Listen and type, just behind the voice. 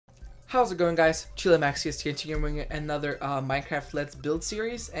How's it going, guys? Max is here, continuing another Minecraft Let's Build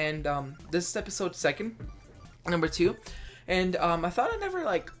series, and this is episode number 2, and I thought I'd never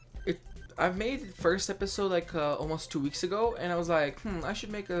I've made first episode almost 2 weeks ago, and I was like, I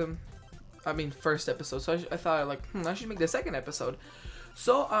should make first episode, so I thought I should make the second episode.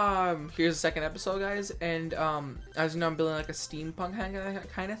 So here's the second episode, guys, and as you know, I'm building like a steampunk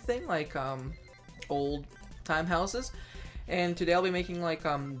kind of thing, old time houses. And today I'll be making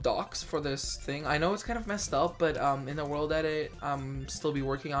docks for this thing. I know it's kind of messed up, but in the world edit, still be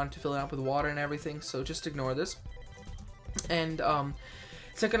working on to fill it up with water and everything, so just ignore this. And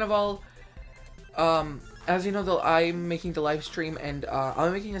second of all, as you know, I'm making the live stream, and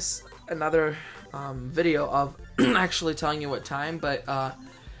I'm making another video of actually telling you what time, but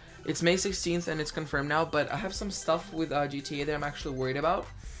it's May 16th and it's confirmed now. But I have some stuff with GTA that I'm actually worried about.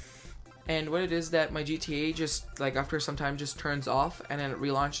 And what it is that my GTA just after some time just turns off, and then it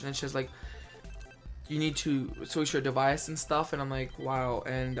relaunches and it's just you need to switch your device and stuff, and I'm like, wow.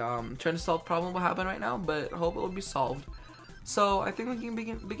 And trying to solve the problem will happen right now, but I hope it will be solved. So I think we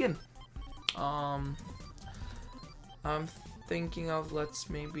can begin. I'm thinking of let's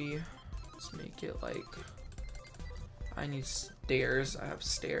make it I need stairs. I have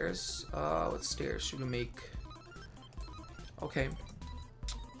stairs. What stairs should we make? Okay.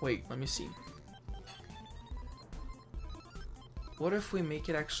 Wait, let me see. What if we make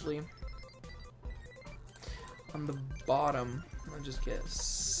it actually on the bottom? I'll just get a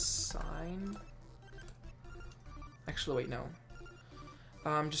sign. Actually, wait, no.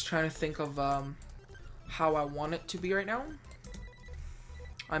 I'm just trying to think of how I want it to be right now.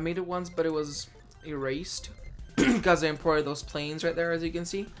 I made it once, but it was erased because I imported those planes right there, as you can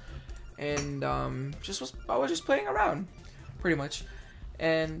see. And I was just playing around, pretty much.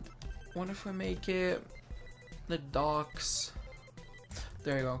 And what if we make it the docks?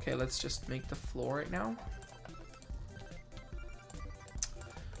 There you go. Okay, let's just make the floor right now.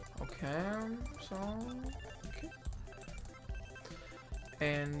 Okay, so okay.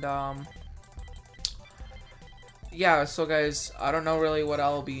 And yeah, so guys, I don't know really what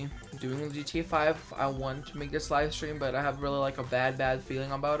I'll be doing with GTA 5. I want to make this live stream, but I have really a bad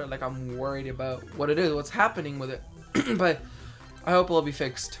feeling about it. I'm worried about what it is, what's happening with it. But I hope it'll be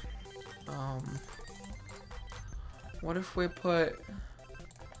fixed. What if we put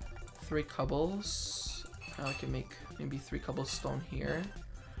 3 cobbles? I can make maybe 3 cobblestone here.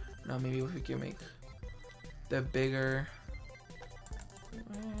 Now maybe we can make the bigger.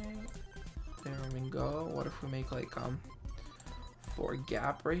 There we go. What if we make 4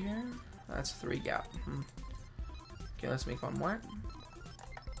 gap right here? That's 3 gap. Okay, let's make 1 more.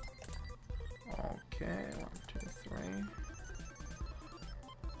 Okay, 1, 2, 3.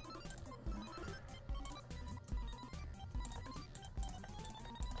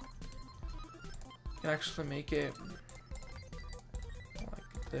 Can actually make it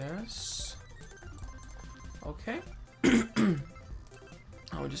like this. Okay.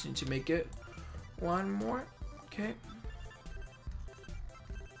 I would just need to make it 1 more. Okay.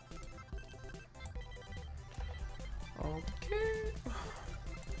 Okay.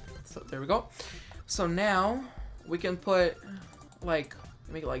 So there we go. So now we can put make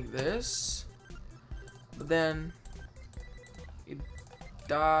it like this, but then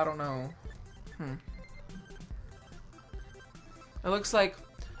I don't know. It looks like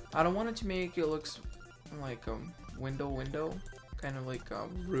I don't want it to make it looks like a window, kind of like a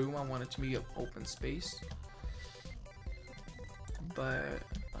room. I want it to be an open space. But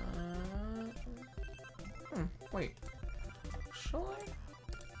wait, shall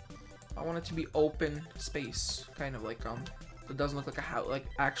I want it to be open space, kind of it doesn't look like a house,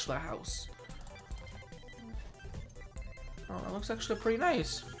 actually a house. Oh, that looks actually pretty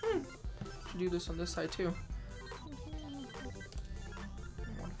nice. Should do this on this side too.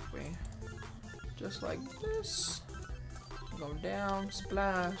 What if we just like this, go down,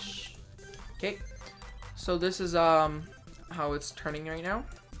 splash. Okay, so this is how it's turning right now.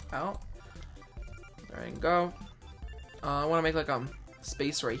 Out. There you go. I want to make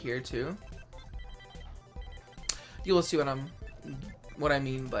space right here too. You will see what I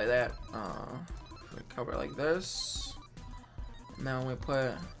mean by that. We cover like this. Now we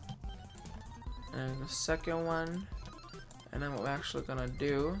put and the second one, and then what we're actually gonna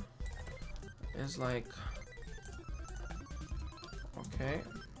do is okay,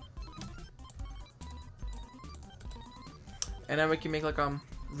 and then we can make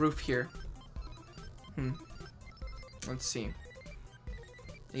roof here. Let's see.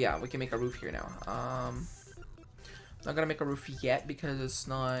 Yeah, we can make a roof here now. Not gonna make a roof yet because it's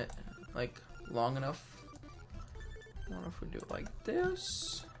not long enough. What if we do it like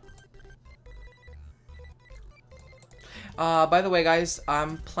this? By the way, guys,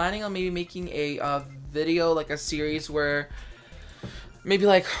 I'm planning on maybe making a video, like a series where maybe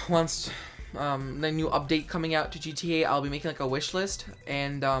like once the new update coming out to GTA, I'll be making like a wish list,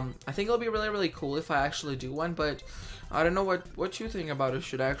 and I think it'll be really cool if I actually do one. But I don't know what you think about it.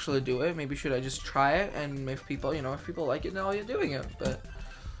 Should I actually do it? Maybe should I just try it, and if people, you know, if people like it, then I'll be doing it. But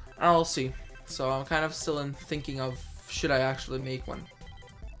I'll see. So I'm kind of still in thinking of should I actually make one.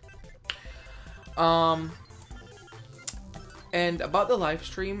 And about the live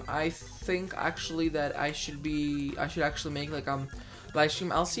stream, I think actually that I should actually make like live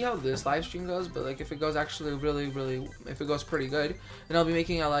stream. I'll see how this live stream goes, but like if it goes actually really, if it goes pretty good, then I'll be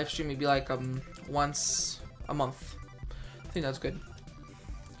making a live stream maybe like once a month. I think that's good.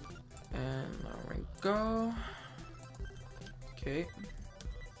 And there we go. Okay.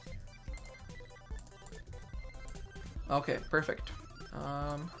 Okay, perfect.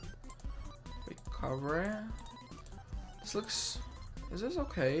 Recover. This looks. Is this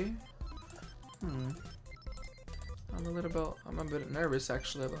okay? I'm a bit nervous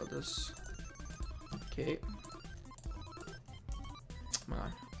actually about this. Okay. Come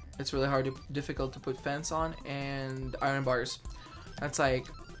on. It's really difficult to put fence on, and iron bars. That's like,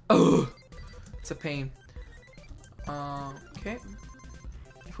 oh, it's a pain. Okay.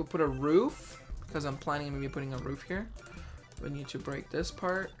 If we put a roof, because I'm planning on maybe putting a roof here, we need to break this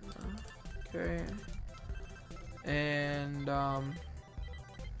part. Okay. And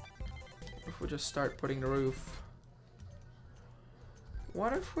if we just start putting the roof,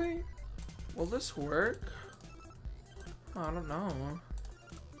 what if we, will this work? I don't know.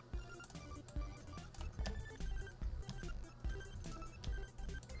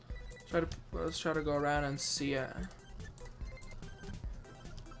 Let's try to go around and see it.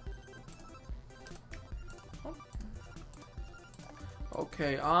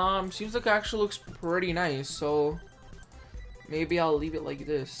 Okay, seems like it actually looks pretty nice, so maybe I'll leave it like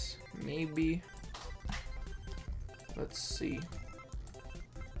this. Maybe. Let's see.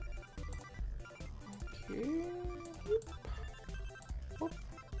 Okay.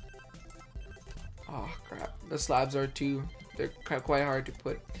 Oh crap. The slabs are they're quite hard to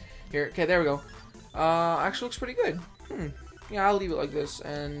put. Here, okay, there we go. Actually looks pretty good. Yeah, I'll leave it like this,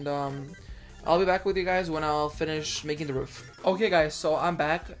 and I'll be back with you guys when I'll finish making the roof. Okay guys, so I'm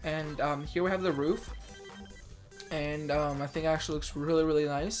back, and here we have the roof, and I think it actually looks really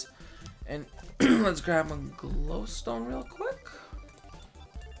nice. And let's grab a glowstone real quick.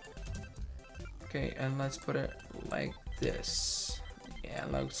 Okay, and let's put it like this. Yeah,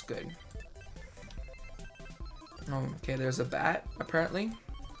 it looks good. Okay, there's a bat apparently.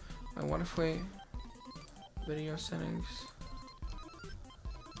 I wonder if we video settings.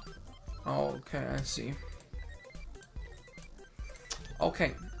 Oh, okay, I see.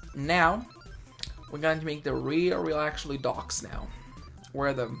 Okay, now we're going to make the real actually docks now,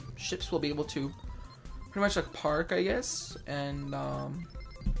 where the ships will be able to pretty much like park, I guess. And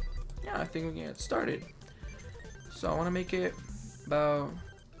yeah, I think we can get started. So I want to make it about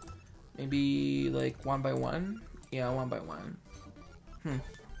maybe like 1 by 1. Yeah, 1 by 1.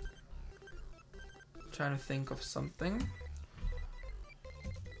 Trying to think of something.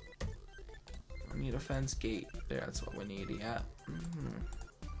 I need a fence gate. There, that's what we need. Yeah.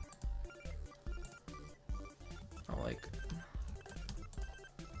 I like.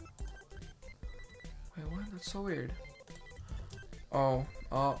 Wait, what? That's so weird. Oh,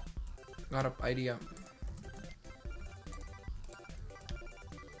 got an idea.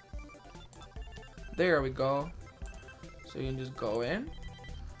 There we go. So you can just go in.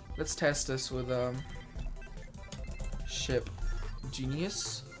 Let's test this with ship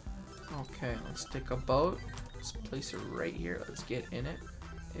genius. Okay, let's take a boat. Let's place it right here. Let's get in it.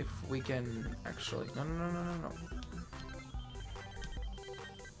 If we can actually. No.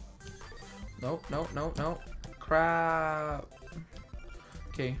 No. Crap.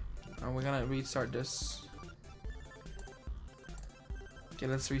 Okay, we're gonna restart this. Okay,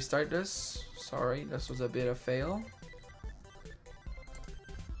 let's restart this. Sorry, this was a bit of fail.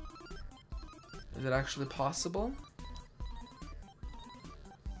 Is it actually possible?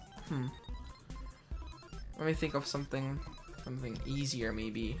 Let me think of something easier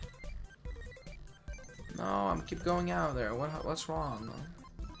maybe. No, I'm keep going out there. What's wrong?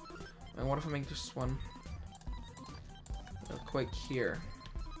 And what if I make this one real quick here?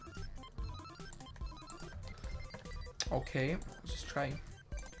 Okay, let's just try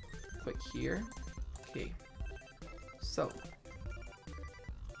quick here. Okay. So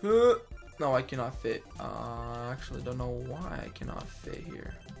no, I cannot fit. I actually don't know why I cannot fit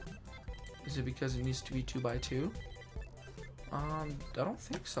here. Is it because it needs to be 2 by 2? I don't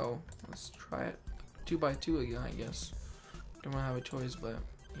think so. Let's try it 2 by 2 again, I guess. Don't have a choice, but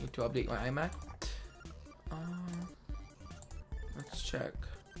I need to update my iMac. Let's check.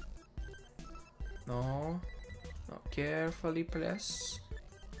 No. No. Carefully press.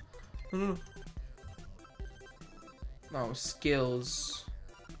 No, skills.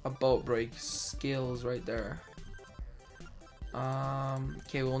 A boat break. Skills right there.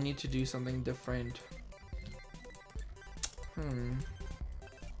 Okay, we'll need to do something different.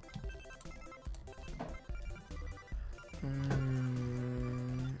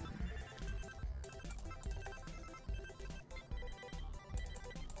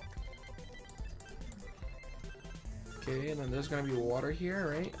 Okay, then there's gonna be water here,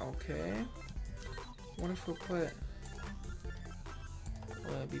 right? Okay. What if we put...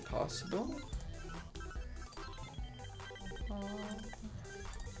 Will that be possible?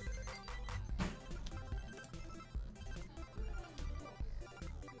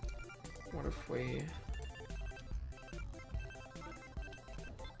 What if we...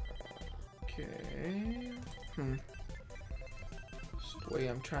 Okay... Just the way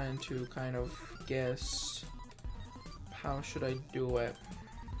I'm trying to kind of guess... How should I do it?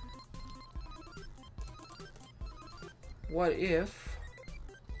 What if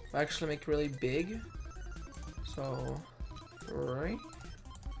I actually make it really big? So, right?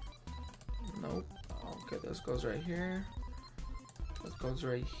 Nope. Okay, this goes right here. This goes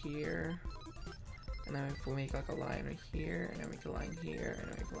right here. And then if we make like a line right here, and then make a line here,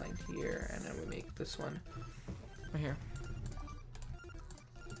 and then make a line here, and then we make this one right here.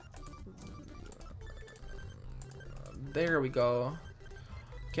 There we go.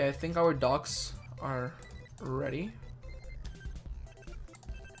 Okay, I think our docks are ready.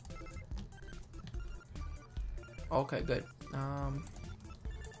 Okay, good.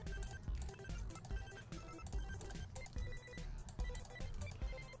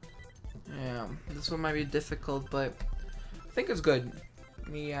 Yeah, this one might be difficult, but I think it's good.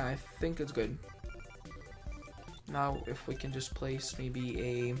 Yeah, I think it's good. Now, if we can just place maybe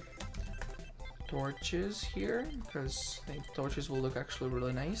a torches here, because I think torches will look actually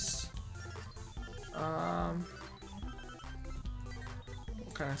really nice. What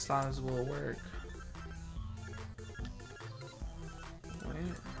kind of slabs will work?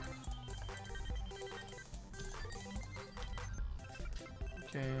 Wait.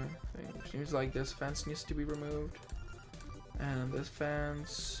 Okay, I think seems like this fence needs to be removed, and this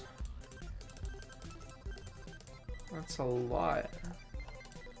fence. That's a lot.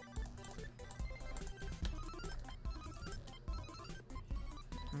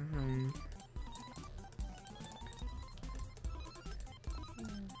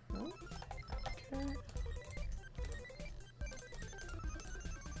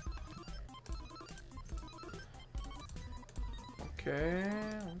 Okay,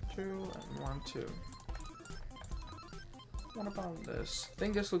 1, 2, and 1, 2. What about this? I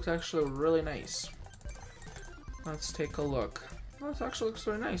think this looks actually really nice. Let's take a look. Well, this actually looks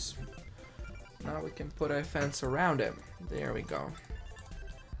really nice. Now we can put a fence around it. There we go.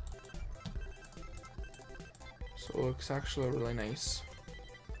 So it looks actually really nice.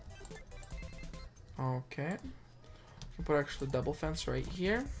 Okay. We can put actually a double fence right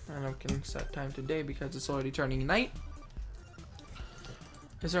here, and I can set time to day because it's already turning night.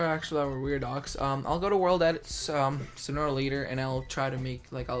 These are actually our weird docks. I'll go to world edits sooner or later, and I'll try to make,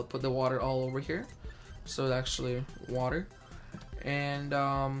 like, I'll put the water all over here, so it's actually water. And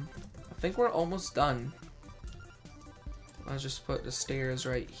I think we're almost done. Let's just put the stairs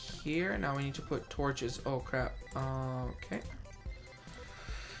right here. Now we need to put torches. Oh crap. Okay.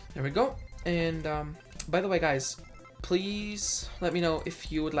 There we go. And by the way, guys, please let me know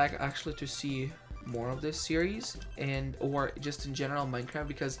if you would like actually to see more of this series, and or just in general Minecraft,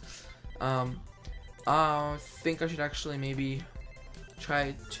 because I think I should actually maybe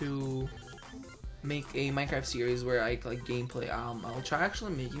try to make a Minecraft series where I like gameplay. I'll try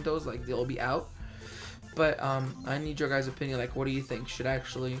actually making those, like they'll be out, but I need your guys' opinion. Like, what do you think? Should I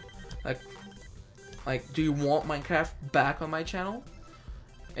actually like do you want Minecraft back on my channel?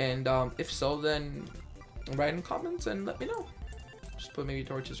 And if so, then write in comments and let me know. Just put maybe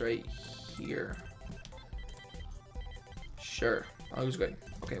torches right here. Sure, that looks good.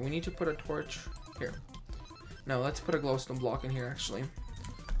 Okay, we need to put a torch here. Now let's put a glowstone block in here. Actually,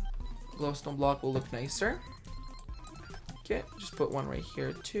 glowstone block will look nicer. Okay, just put one right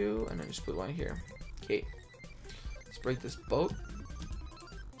here too, and then just put one here. Okay, let's break this boat.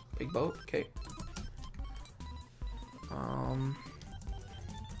 Big boat. Okay.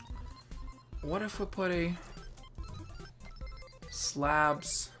 What if we put a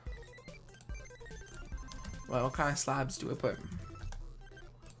slabs? Well, what kind of slabs do we put?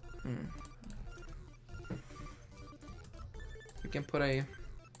 can put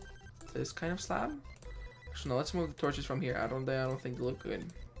this kind of slab. Actually, no, let's move the torches from here. I don't think they look good.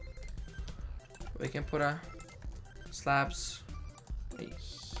 We can put slabs right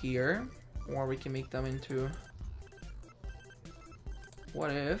here, or we can make them into.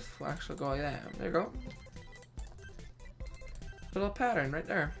 What if we actually go like that? There you go. Little pattern right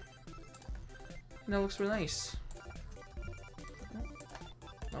there. And that looks really nice.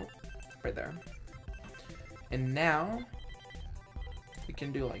 Nope, right there. And now we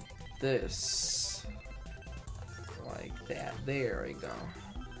can do like this, like that. There we go.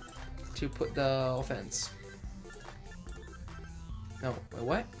 To put the fence. No, wait,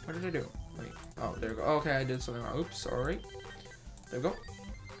 what? What did I do? Wait, oh, there we go. Okay, I did something wrong. Oops, sorry. There we go.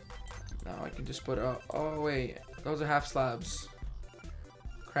 Now I can just put oh wait, those are half slabs.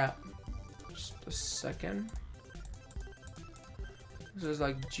 Crap. Just a second. This is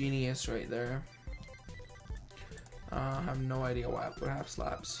like genius right there. I have no idea why I put half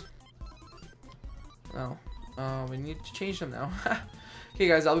slabs. No. We need to change them now. Okay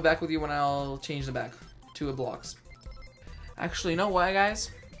guys, I'll be back with you when I'll change them back to blocks. Actually, you know what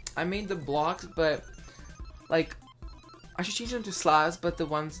guys? I made the blocks, but like I should change them to slabs, but the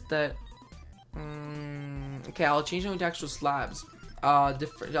ones that okay, I'll change them to actual slabs.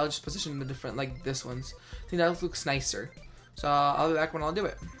 Different. I'll just position them different, like this one's. I think that looks nicer. So I'll be back when I'll do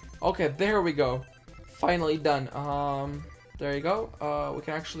it. Okay, there we go. Finally done. There you go. We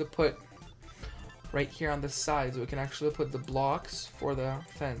can actually put right here on the sides. We can actually put the blocks for the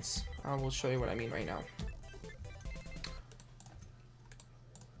fence. I will show you what I mean right now.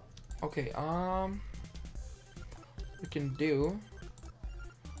 Okay. We can do.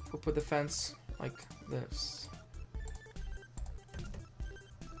 We'll put the fence like this.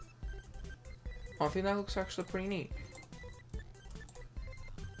 I think that looks actually pretty neat.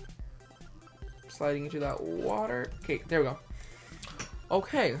 Sliding into that water. Okay, there we go.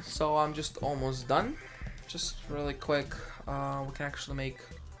 Okay, so I'm just almost done. Just really quick. We can actually make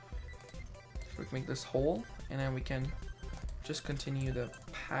this hole, and then we can just continue the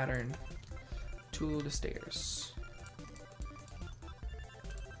pattern to the stairs.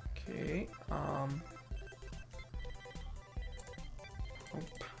 Okay.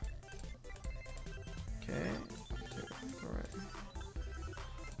 Okay.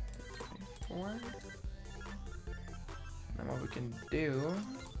 24. Now what we can do.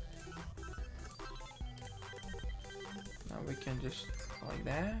 Now we can just like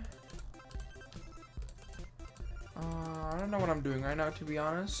that. I don't know what I'm doing right now, to be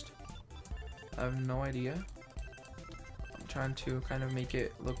honest. I have no idea. I'm trying to kind of make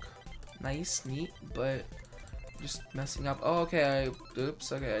it look nice, neat, but just messing up. Oh, okay.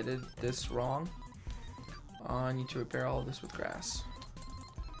 Oops. Okay, I did this wrong. I need to repair all of this with grass.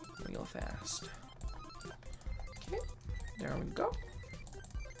 Real fast. Okay, there we go.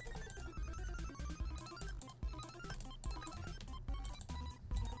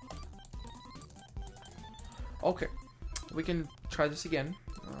 Okay, we can try this again.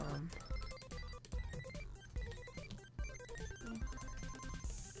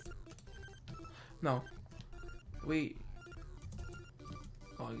 No, we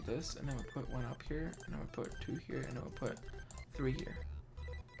like this, and then we put one up here, and then we put two here, and then we put three here.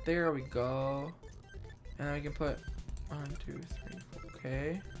 There we go. And then we can put 1, 2, 3.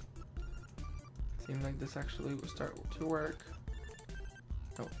 Okay. Seems like this actually will start to work.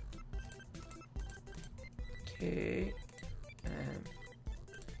 Oh. Okay. And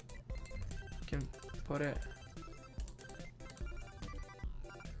we can put it.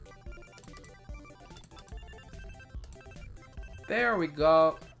 There we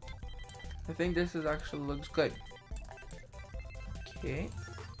go. I think this is actually looks good. Okay.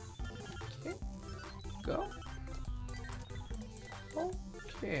 Okay. Go.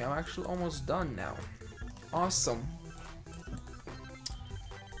 Okay, I'm actually almost done now. Awesome.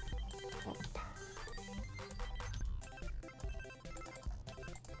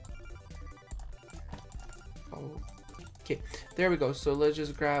 Okay, there we go. So let's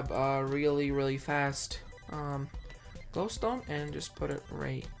just grab really fast glowstone and just put it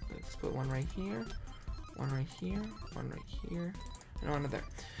right. Let's put one right here, one right here, one right here, and one there.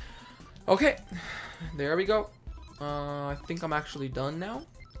 Okay, there we go. I think I'm actually done now,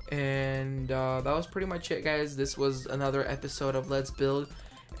 and that was pretty much it, guys. This was another episode of Let's Build,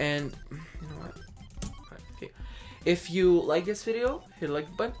 and you know what? Okay, if you like this video, hit the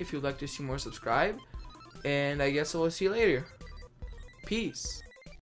like button. If you'd like to see more, subscribe, and I guess I will see you later. Peace.